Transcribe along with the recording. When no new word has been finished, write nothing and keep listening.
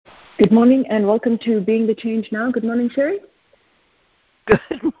Good morning and welcome to Being the Change Now. Good morning, Sherry. Good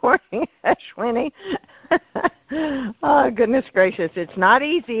morning, Ashwini. Oh, goodness gracious. It's not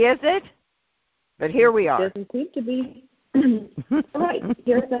easy, is it? But here we are. It doesn't seem to be. All right,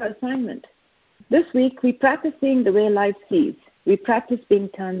 here's our assignment. This week, we practice seeing the way life sees. We practice being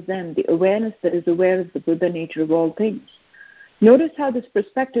Tanzen, the awareness that is aware of the Buddha nature of all things. Notice how this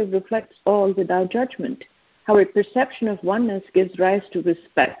perspective reflects all without judgment, how a perception of oneness gives rise to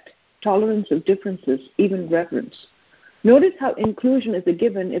respect, tolerance of differences, even reverence. Notice how inclusion is a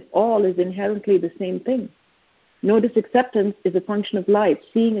given if all is inherently the same thing. Notice acceptance is a function of life,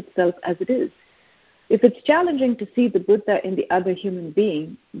 seeing itself as it is. If it's challenging to see the Buddha in the other human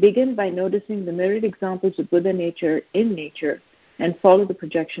being, begin by noticing the mirrored examples of Buddha nature in nature and follow the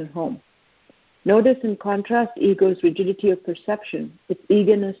projection home. Notice in contrast ego's rigidity of perception, its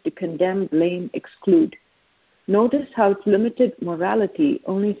eagerness to condemn, blame, exclude. Notice how its limited morality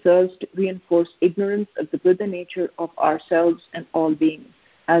only serves to reinforce ignorance of the Buddha nature of ourselves and all beings,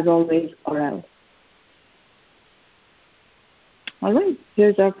 as always or else. All right,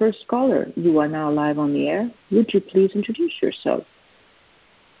 here's our first caller. You are now live on the air. Would you please introduce yourself?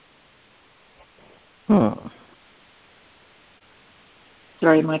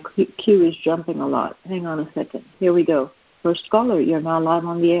 Sorry, my queue is jumping a lot. Hang on a second. Here we go. First caller, you're now live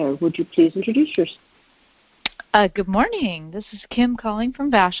on the air. Would you please introduce yourself? Good morning. This is Kim calling from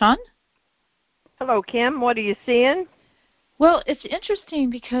Vashon. Hello, Kim. What are you seeing? Well, it's interesting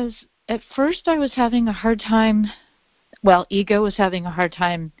because at first I was having a hard time, ego was having a hard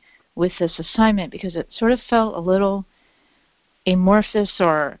time with this assignment because it sort of felt a little amorphous,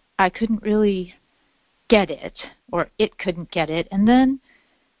 or I couldn't really get it, or it couldn't get it. And then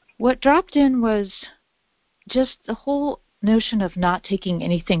what dropped in was just the whole notion of not taking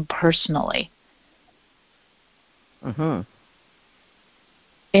anything personally. Mm-hmm.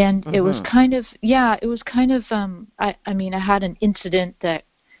 And it was kind of, I had an incident that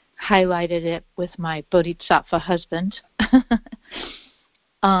highlighted it with my Bodhisattva husband,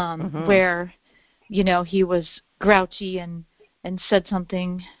 where, he was grouchy and said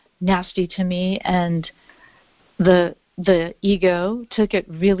something nasty to me, and the ego took it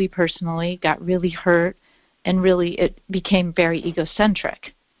really personally, got really hurt, and really it became very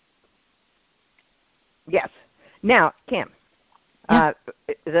egocentric. Yes. Now, Kim,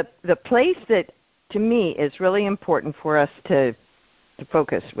 the place that, to me, is really important for us to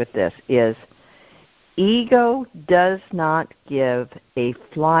focus with this is ego does not give a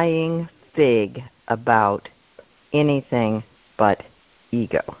flying fig about anything but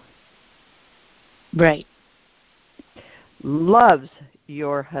ego. Right. Loves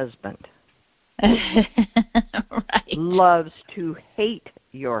your husband. Right. Loves to hate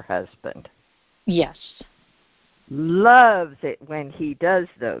your husband. Yes. Loves it when he does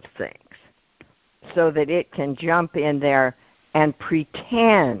those things so that it can jump in there and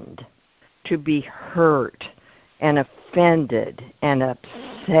pretend to be hurt and offended and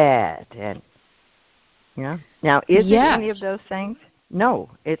upset. And now, is it any of those things? No,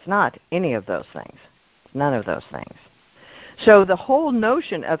 it's not any of those things. None of those things. So the whole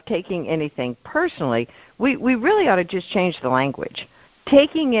notion of taking anything personally, we really ought to just change the language.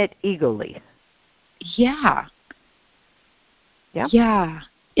 Taking it eagerly. Yeah. Yeah. Yeah.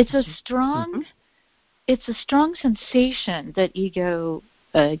 It's a strong sensation that ego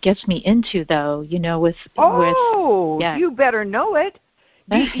gets me into, though, with you better know it.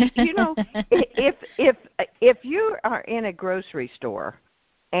 If you are in a grocery store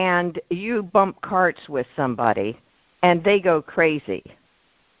and you bump carts with somebody and they go crazy,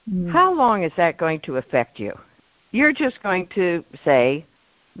 how long is that going to affect you? You're just going to say,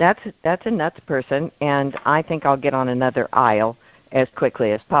 that's a nuts person, and I think I'll get on another aisle as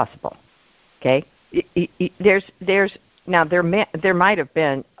quickly as possible. Okay? There might have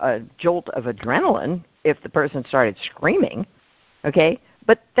been a jolt of adrenaline if the person started screaming. Okay?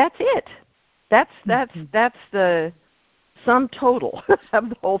 But that's it. That's the sum total of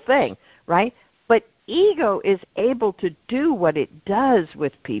the whole thing, right? But ego is able to do what it does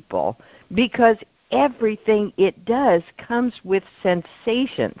with people because everything it does comes with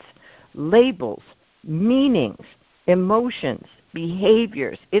sensations, labels, meanings, emotions,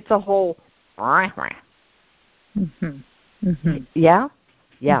 behaviors. It's a whole Yeah?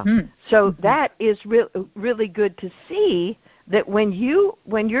 So that is really good to see that when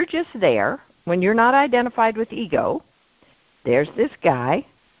you're just there, when you're not identified with ego, there's this guy,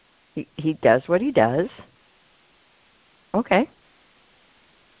 he does what he does. Okay.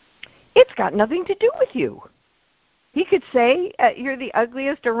 It's got nothing to do with you. He could say, you're the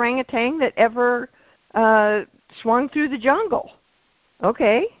ugliest orangutan that ever swung through the jungle.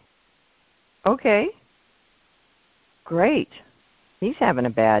 Okay. Okay. Great. He's having a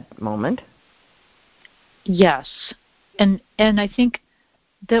bad moment. Yes. And I think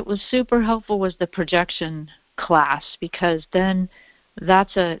that was super helpful was the projection class, because then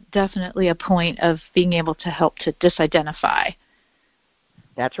that's definitely a point of being able to help to disidentify.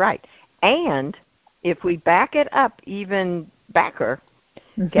 That's right. And if we back it up even backer,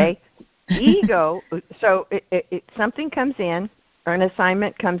 okay, ego, so something comes in or an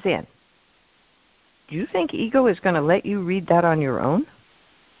assignment comes in. Do you think ego is going to let you read that on your own?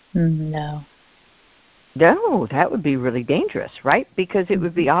 No. No, that would be really dangerous, right? Because it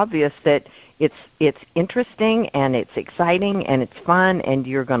would be obvious that it's interesting and it's exciting and it's fun and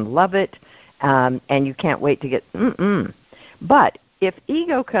you're going to love it, and you can't wait to get But if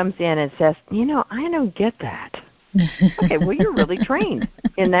ego comes in and says, I don't get that. Okay, well, you're really trained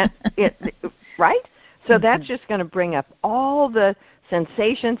in that, right? So that's just going to bring up all the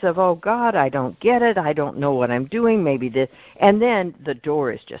sensations of, oh, God, I don't get it. I don't know what I'm doing. Maybe this. And then the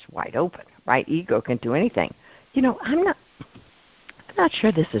door is just wide open, right? Ego can do anything. I'm not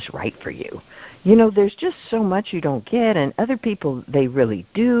sure this is right for you. There's just so much you don't get, and other people, they really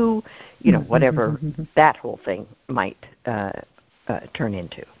do, whatever that whole thing might turn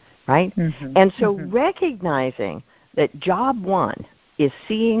into, right? And so recognizing that job one is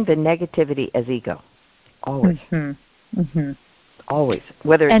seeing the negativity as ego, always. Always,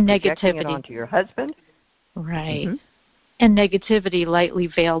 whether it's projecting it onto your husband. Right. And negativity lightly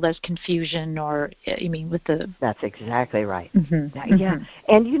veiled as confusion, or, with the... That's exactly right. Yeah.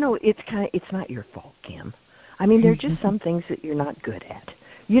 And, it's not your fault, Kim. There are just some things that you're not good at.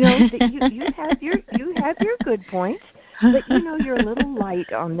 That you have your good points, but, you're a little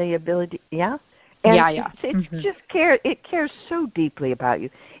light on the ability, yeah? And it's just it cares so deeply about you.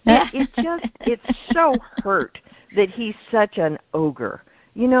 It's so hurt that he's such an ogre.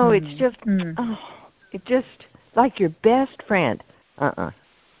 It's just, it just like your best friend.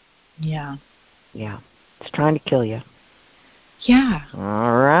 Yeah. Yeah. It's trying to kill you. Yeah.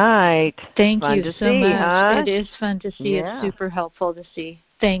 All right. Thank you so much. Huh? It is fun to see. Yeah. It's super helpful to see.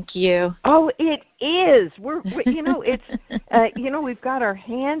 Thank you. Oh, it is. It's we've got our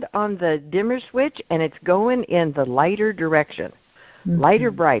hand on the dimmer switch, and it's going in the lighter direction.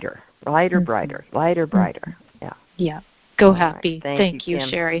 Lighter, brighter. Lighter, brighter. Lighter, brighter. Yeah. Yeah. Go All happy. Right. Thank you, Kim.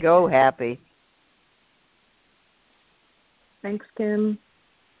 Sherry. Go happy. Thanks, Kim.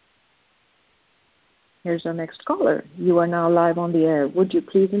 Here's our next caller. You are now live on the air. Would you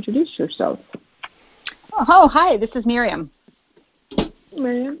please introduce yourself? Oh, hi. This is Miriam.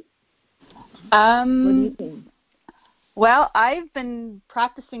 Miriam? What do you think? Well, I've been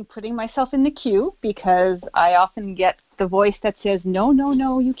practicing putting myself in the queue because I often get the voice that says, no, no,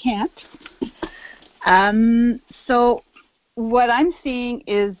 no, you can't. So what I'm seeing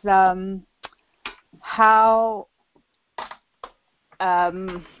is how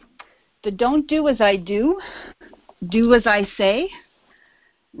the don't do as I do as I say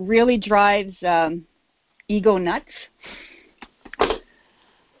really drives ego nuts.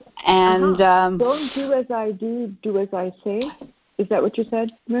 And don't do as I do as I say. Is that what you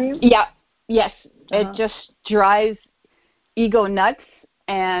said, Miriam? Yeah. Yes. It just drives ego nuts,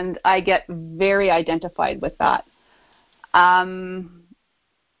 and I get very identified with that.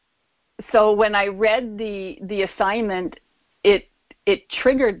 So when I read the assignment, it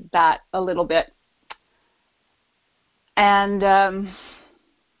triggered that a little bit. And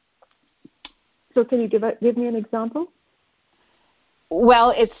so can you give me an example?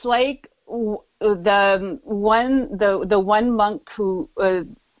 Well, it's like the one monk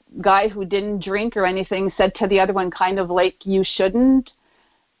guy who didn't drink or anything said to the other one, kind of like, you shouldn't.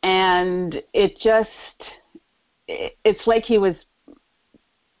 And it's like he was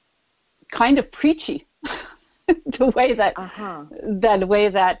kind of preachy the way that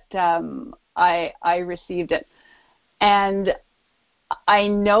I received it. And I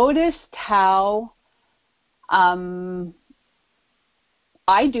noticed how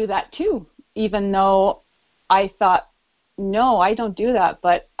I do that too, even though I thought, no, I don't do that.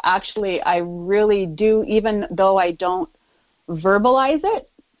 But actually, I really do, even though I don't verbalize it,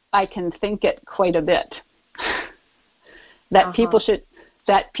 I can think it quite a bit. That people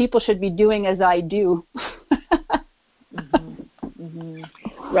should be doing as I do.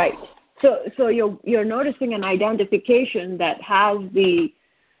 Right. So you're noticing an identification that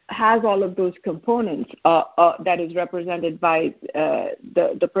has all of those components that is represented by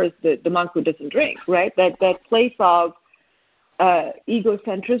the monk who doesn't drink, right? That place of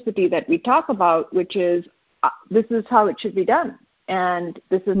egocentricity that we talk about, which is this is how it should be done, and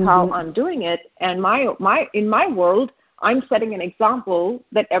this is how I'm doing it. And in my world, I'm setting an example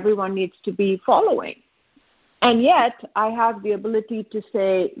that everyone needs to be following. And yet I have the ability to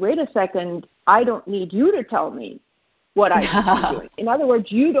say, wait a second, I don't need you to tell me what I should be doing. In other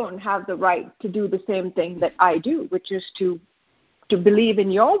words, you don't have the right to do the same thing that I do, which is to believe in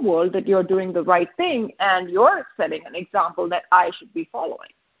your world that you're doing the right thing and you're setting an example that I should be following.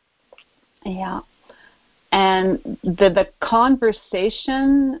 Yeah. And the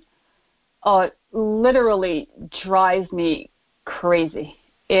conversation literally drives me crazy.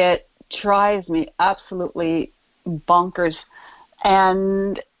 It drives me absolutely bonkers.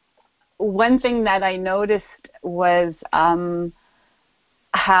 And one thing that I noticed was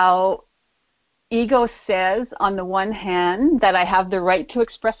how ego says, on the one hand, that I have the right to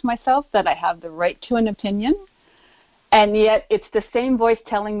express myself, that I have the right to an opinion, and yet it's the same voice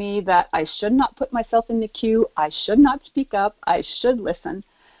telling me that I should not put myself in the queue, I should not speak up, I should listen.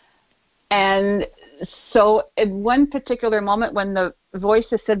 And so at one particular moment when the voice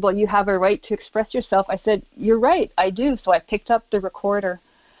has said, well, you have a right to express yourself, I said, you're right, I do. So I picked up the recorder.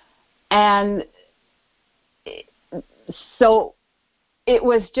 And so it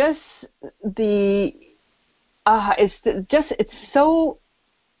was just it's so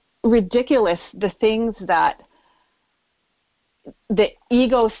ridiculous, the things that the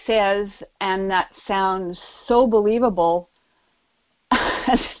ego says, and that sounds so believable.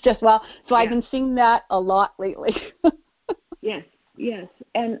 It's just, well, so yeah. I've been seeing that a lot lately. Yes.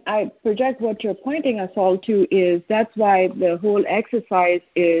 And I project what you're pointing us all to is that's why the whole exercise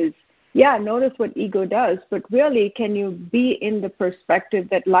is, notice what ego does, but really, can you be in the perspective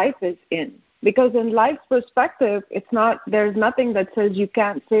that life is in? Because in life's perspective, there's nothing that says you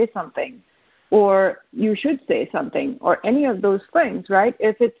can't say something or you should say something or any of those things, right?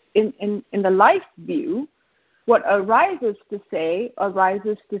 If it's in the life view, what arises to say.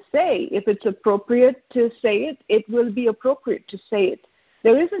 If it's appropriate to say it, it will be appropriate to say it.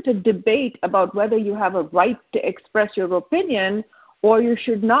 There isn't a debate about whether you have a right to express your opinion or you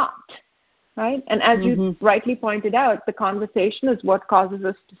should not, right? And as you rightly pointed out, the conversation is what causes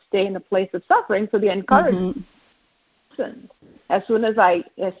us to stay in a place of suffering. So the encouragement, as soon as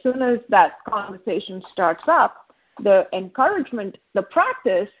that conversation starts up, the encouragement, the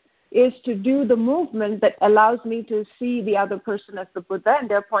practice is to do the movement that allows me to see the other person as the Buddha and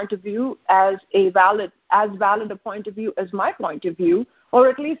their point of view as valid a point of view as my point of view, or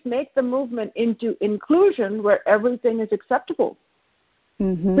at least make the movement into inclusion where everything is acceptable,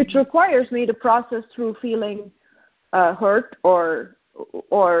 which requires me to process through feeling hurt or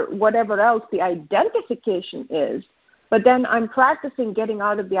whatever else the identification is. But then I'm practicing getting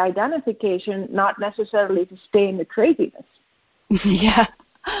out of the identification, not necessarily to stay in the craziness. Yeah.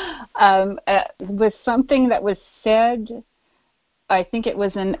 Was something that was said, I think it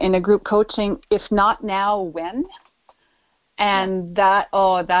was in a group coaching, if not now, when? And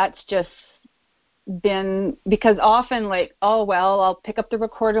that's just been, because often like, oh, well, I'll pick up the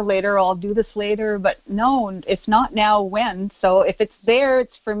recorder later, I'll do this later, but no, if not now, when? So if it's there,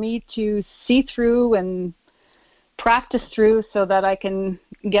 it's for me to see through and practice through so that I can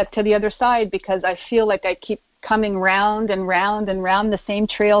get to the other side, because I feel like I keep coming round and round and round the same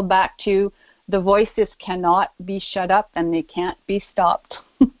trail back to the voices cannot be shut up and they can't be stopped.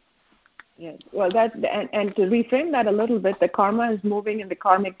 Yes. Well, and to reframe that a little bit, the karma is moving in the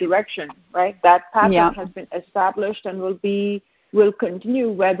karmic direction, right? That pattern has been established and will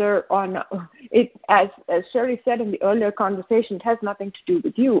continue, whether or not it, as Sherry said in the earlier conversation, it has nothing to do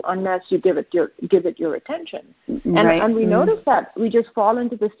with you unless you give it your attention. And we notice that we just fall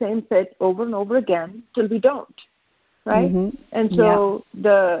into the same pit over and over again till we don't, right? And so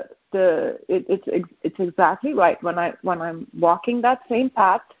it's exactly right. When I'm walking that same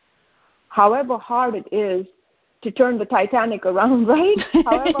path, however hard it is to turn the Titanic around, right?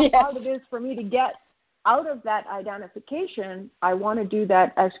 However hard it is for me to get out of that identification, I want to do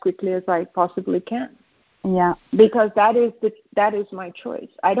that as quickly as I possibly can. Yeah. Because that is my choice.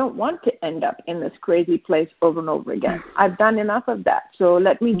 I don't want to end up in this crazy place over and over again. I've done enough of that. So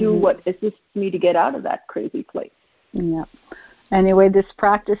let me do what assists me to get out of that crazy place. Yeah. Anyway, this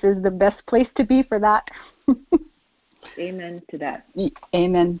practice is the best place to be for that. Amen to that.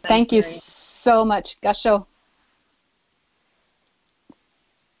 Amen. Thank you so much, Gasho.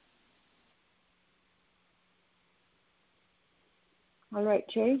 All right,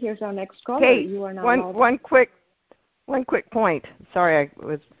 Jay, here's our next caller. Hey, you are now one quick point. Sorry, I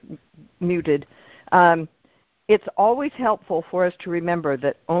was muted. It's always helpful for us to remember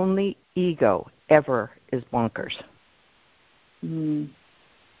that only ego ever is bonkers. The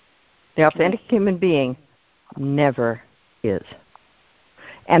authentic human being never is.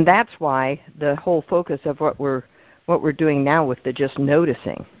 And that's why the whole focus of what we're what we're doing now with the just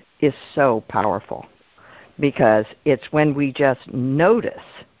noticing is so powerful, because it's when we just notice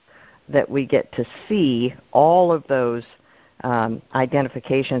that we get to see all of those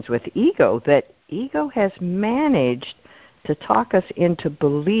identifications with ego that ego has managed to talk us into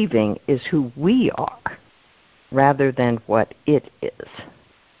believing is who we are rather than what it is.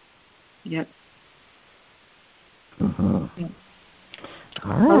 Yep. Mm-hmm. Yep.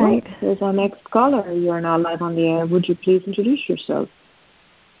 All right. Here's our next caller. You are now live on the air. Would you please introduce yourself?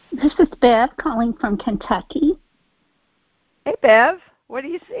 This is Bev calling from Kentucky. Hey, Bev. What are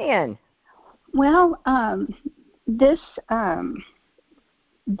you seeing? Well, this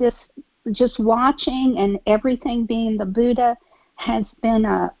just watching and everything being the Buddha has been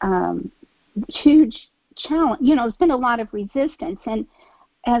a huge challenge. You know, there's been a lot of resistance, and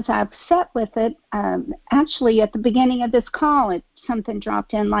as I've sat with it, actually at the beginning of this call, something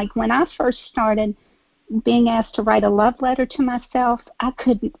dropped in. Like when I first started being asked to write a love letter to myself, I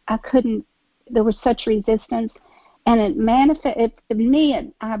couldn't. There was such resistance, and it manifested in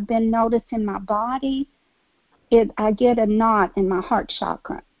me. I've been noticing my body. I get a knot in my heart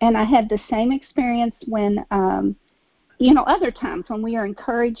chakra, and I had the same experience when, other times when we are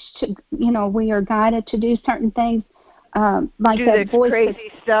encouraged to, we are guided to do certain things, like do that voice. This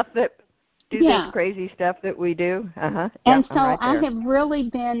crazy stuff that we do. And yep, so right I have really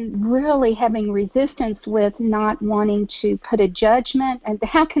been having resistance with not wanting to put a judgment. And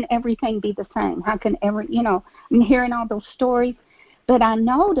how can everything be the same? How can I'm hearing all those stories, but I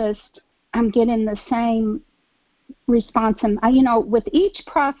noticed I'm getting the same response. And with each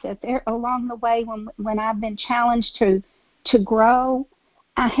process along the way, when I've been challenged to grow,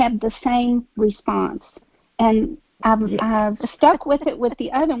 I have the same response. And I've stuck with it with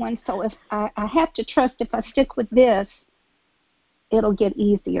the other one, so if I have to trust if I stick with this, it'll get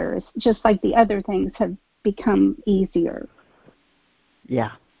easier. It's just like the other things have become easier.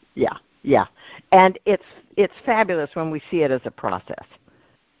 Yeah. And it's fabulous when we see it as a process,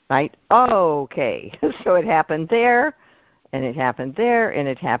 right? Oh, okay, so it happened there, and it happened there, and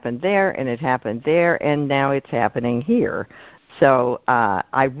it happened there, and it happened there, and now it's happening here. So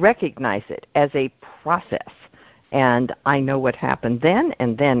I recognize it as a process. And I know what happened then,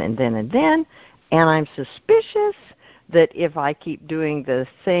 and then, and then, and then, and I'm suspicious that if I keep doing the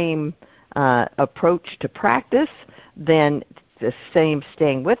same approach to practice, then the same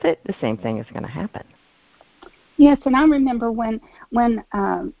staying with it, the same thing is going to happen. Yes, and I remember when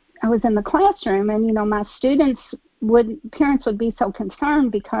I was in the classroom, and my parents would be so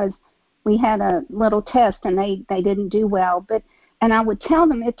concerned because we had a little test and they didn't do well, and I would tell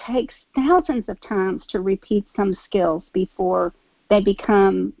them it takes thousands of times to repeat some skills before they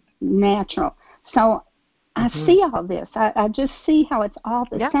become natural. So I see all this. I just see how it's all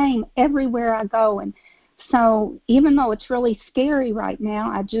the same everywhere I go. And so even though it's really scary right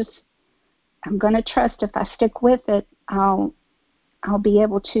now, I'm going to trust if I stick with it, I'll be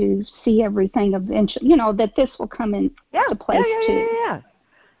able to see everything eventually, that this will come into place too.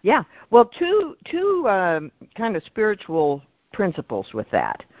 Yeah. Well, two kind of spiritual principles with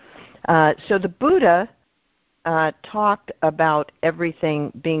that. So the Buddha talked about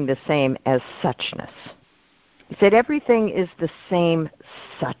everything being the same as suchness. He said everything is the same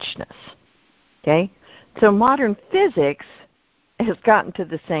suchness. Okay? So modern physics has gotten to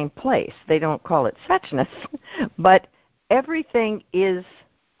the same place. They don't call it suchness, but everything is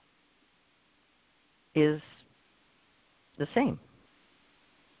the same.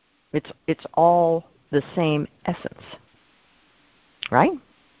 It's all the same essence. Right?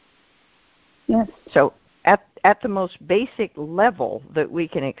 Yes. So at the most basic level that we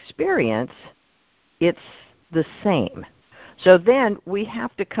can experience, it's the same. So then we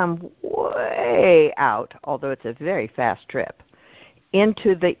have to come way out, although it's a very fast trip,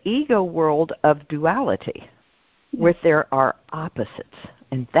 into the ego world of duality, where there are opposites.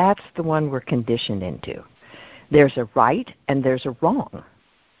 And that's the one we're conditioned into. There's a right and there's a wrong.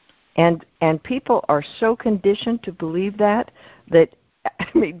 And people are so conditioned to believe that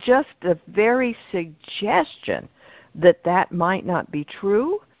just the very suggestion that might not be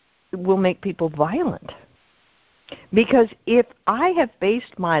true will make people violent. Because if I have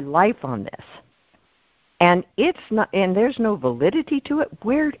based my life on this, and it's not, and there's no validity to it,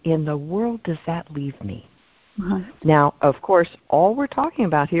 where in the world does that leave me? Right. Now, of course, all we're talking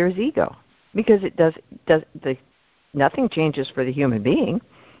about here is ego, because nothing changes for the human being.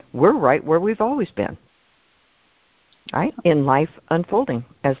 We're right where we've always been. Right? In life unfolding,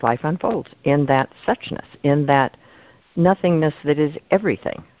 as life unfolds, in that suchness, in that nothingness that is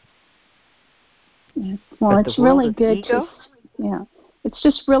everything. Yes. Well, it's really good it's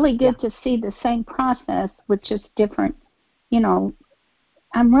just really good to see the same process with just different,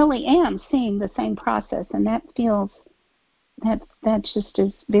 I really am seeing the same process, and that just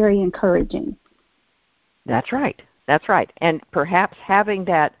is very encouraging. That's right. That's right. And perhaps having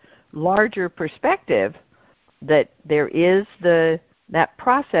that larger perspective that there is that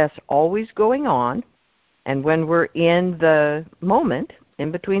process always going on, and when we're in the moment,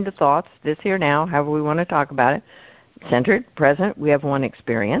 in between the thoughts, this, here, now, however we want to talk about it, centered, present, we have one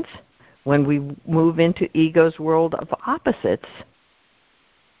experience. When we move into ego's world of opposites,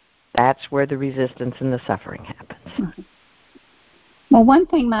 that's where the resistance and the suffering happens. Mm-hmm. Well, one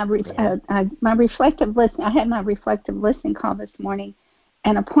thing, my reflective listen, I had my reflective listening call this morning,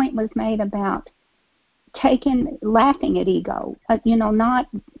 and a point was made about laughing at ego. Not,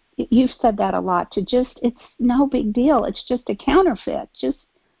 you've said that a lot, it's no big deal. It's just a counterfeit. Just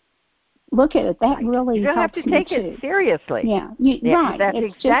look at it. That really you don't have to take it seriously. Yeah, right. That's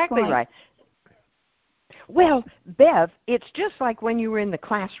it's exactly right. Well, Bev, it's just like when you were in the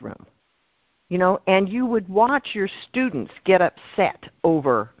classroom, and you would watch your students get upset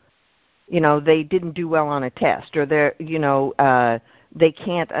over, they didn't do well on a test, or they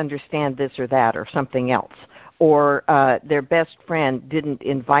can't understand this or that or something else, or their best friend didn't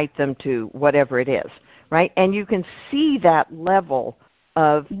invite them to whatever it is, right? And you can see that level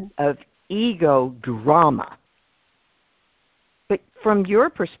of ego drama. But from your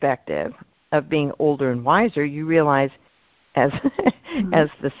perspective of being older and wiser, you realize, as as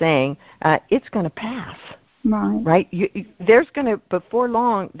the saying, it's going to pass. Right? There's going to, before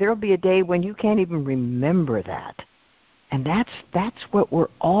long, there'll be a day when you can't even remember that. And that's what we're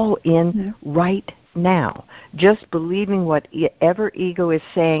all in right now. Just believing whatever ego is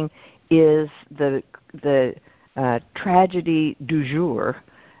saying is the tragedy du jour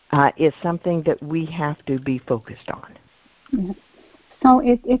is something that we have to be focused on. Yeah. So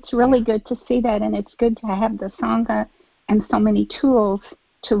it's really good to see that, and it's good to have the Sangha and so many tools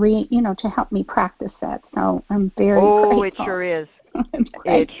to help me practice that. So I'm very grateful. It sure is.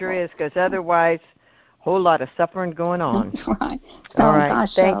 It sure is, because otherwise, a whole lot of suffering going on. That's right. So, all right.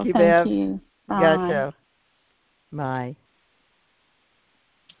 Gasho, thank you, Bev. Thank you. Bye. Gasho. Bye.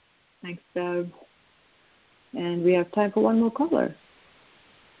 Thanks, Bev. And we have time for one more caller.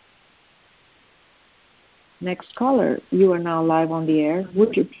 Next caller, you are now live on the air.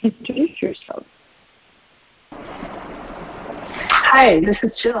 Would you please introduce yourself? Hi, this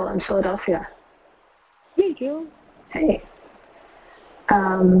is Jill in Philadelphia. Hey, Jill. Hey.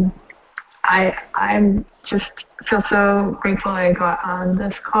 I'm just feel so grateful I got on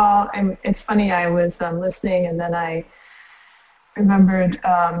this call. And it's funny, I was listening, and then I remembered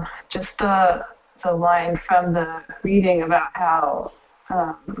just the line from the reading about how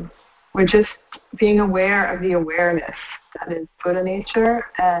we're just being aware of the awareness that is Buddha nature.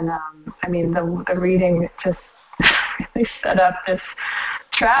 And the reading just really set up this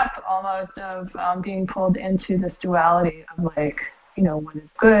trap almost of being pulled into this duality of when it's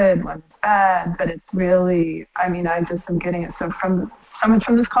good, when it's bad. But it's really, I just am getting it so much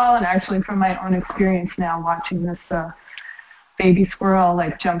from this call, and actually from my own experience now watching this baby squirrel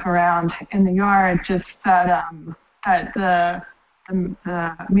jump around in the yard, just that the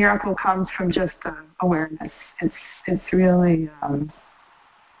miracle comes from just awareness. It's really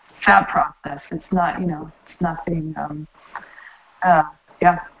that process. It's not, it's nothing.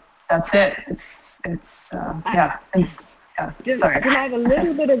 That's it. Sorry. I have a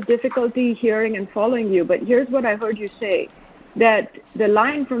little bit of difficulty hearing and following you, but here's what I heard you say, that the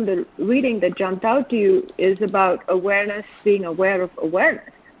line from the reading that jumped out to you is about awareness, being aware of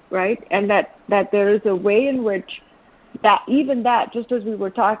awareness, right? And that there is a way in which that, just as we were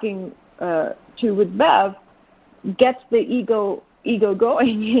talking with Bev, gets the ego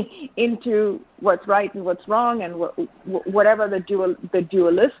going into what's right and what's wrong, and whatever the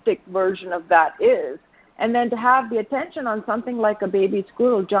dualistic version of that is. And then to have the attention on something like a baby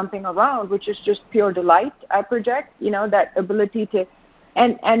squirrel jumping around, which is just pure delight, I project, that ability to,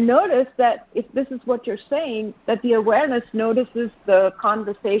 and notice that if this is what you're saying, that the awareness notices the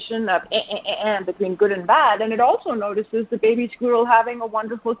conversation of between good and bad, and it also notices the baby squirrel having a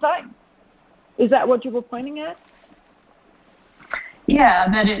wonderful time. Is that what you were pointing at? Yeah,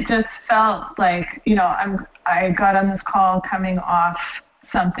 that it just felt like, I got on this call coming off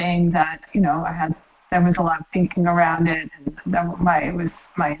something that, there was a lot of thinking around it, and it was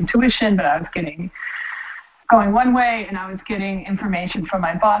my intuition, but I was going one way, and I was getting information from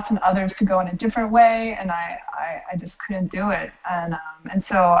my boss and others to go in a different way, and I just couldn't do it. And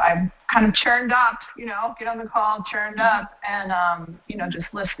so I kind of churned up, get on the call, churned up, and,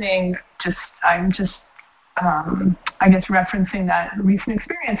 just listening, I guess referencing that recent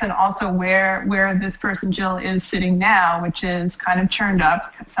experience, and also where this person Jill is sitting now, which is kind of churned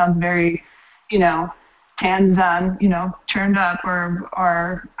up. It sounds very, hands-on, churned up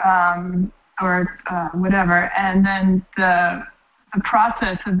or whatever, and then the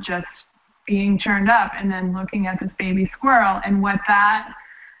process of just being churned up, and then looking at this baby squirrel, and what that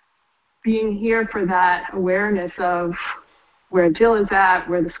being here for that awareness of where Jill is at,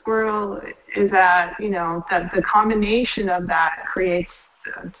 where the squirrel is at, that the combination of that creates,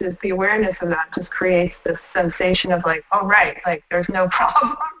 just the awareness of that just creates this sensation of like, oh right, like there's no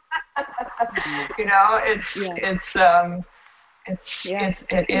problem. It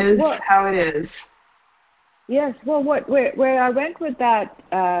is how it is. Yes. Well, where I went with that,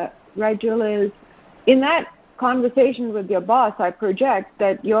 right, Jill, is in that conversation with your boss, I project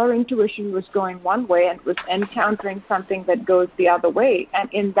that your intuition was going one way and was encountering something that goes the other way.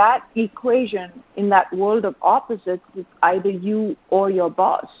 And in that equation, in that world of opposites, it's either you or your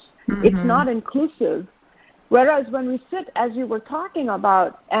boss. Mm-hmm. It's not inclusive. Whereas when we sit, as you were talking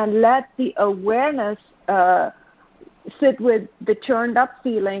about, and let the awareness sit with the churned up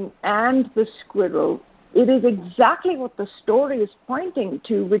feeling and the squirrel, it is exactly what the story is pointing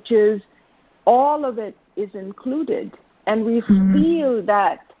to, which is all of it is included. And we feel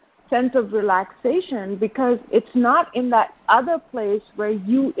that sense of relaxation because it's not in that other place where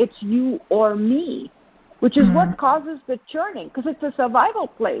it's you or me, which is what causes the churning, because it's a survival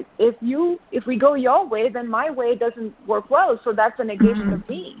place. If we go your way, then my way doesn't work well, so that's a negation of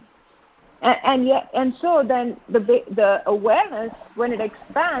me. And so then the awareness, when it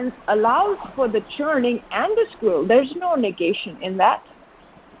expands, allows for the churning and the squirrel. There's no negation in that.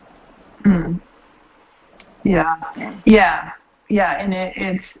 Yeah, and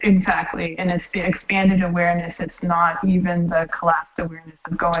it's exactly, and it's the expanded awareness. It's not even the collapsed awareness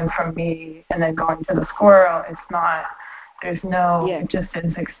of going from me and then going to the squirrel. It's not. There's no. It just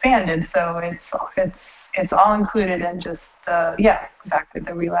is expanded. So it's all included in just exactly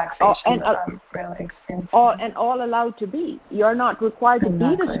the relaxation that I'm really experiencing. All allowed to be. You're not required to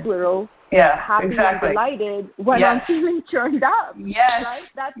be the squirrel. Happy and delighted when I'm feeling churned up. Right?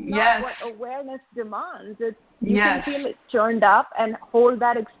 That's not what awareness demands. You can feel it churned up and hold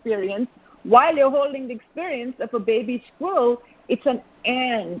that experience. While you're holding the experience of a baby squirrel, it's an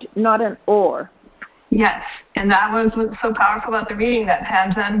and, not an or. Yes, and that was what's so powerful about the reading, that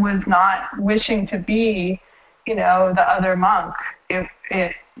Tamzen was not wishing to be, the other monk.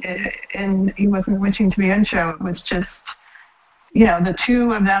 And he wasn't wishing to be Unsho. It was just, the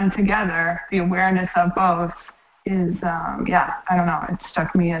two of them together, the awareness of both is, I don't know, it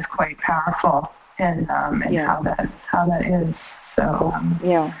struck me as quite powerful and how that is. So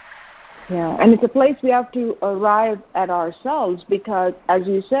and it's a place we have to arrive at ourselves, because, as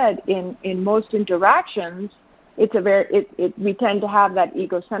you said, in most interactions, we tend to have that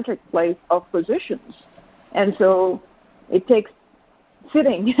egocentric place of positions, and so it takes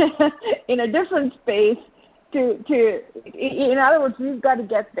sitting in a different space in other words, we've got to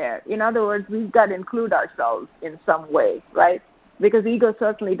get there. In other words, we've got to include ourselves in some way, right? Because ego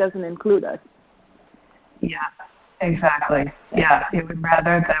certainly doesn't include us. Yeah, exactly. Yeah, it would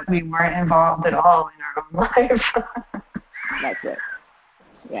rather that we weren't involved at all in our own life. That's it.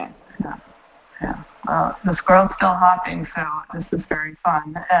 Yeah. Well, the squirrel's still hopping, so this is very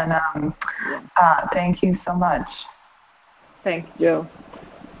fun. And thank you so much. Thanks, Joe.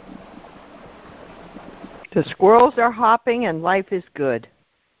 The squirrels are hopping and life is good.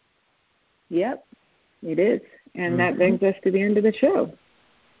 Yep, it is. And that brings us to the end of the show.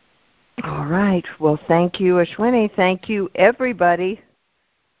 All right. Well, thank you, Ashwini. Thank you, everybody.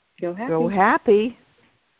 Go happy. Go happy.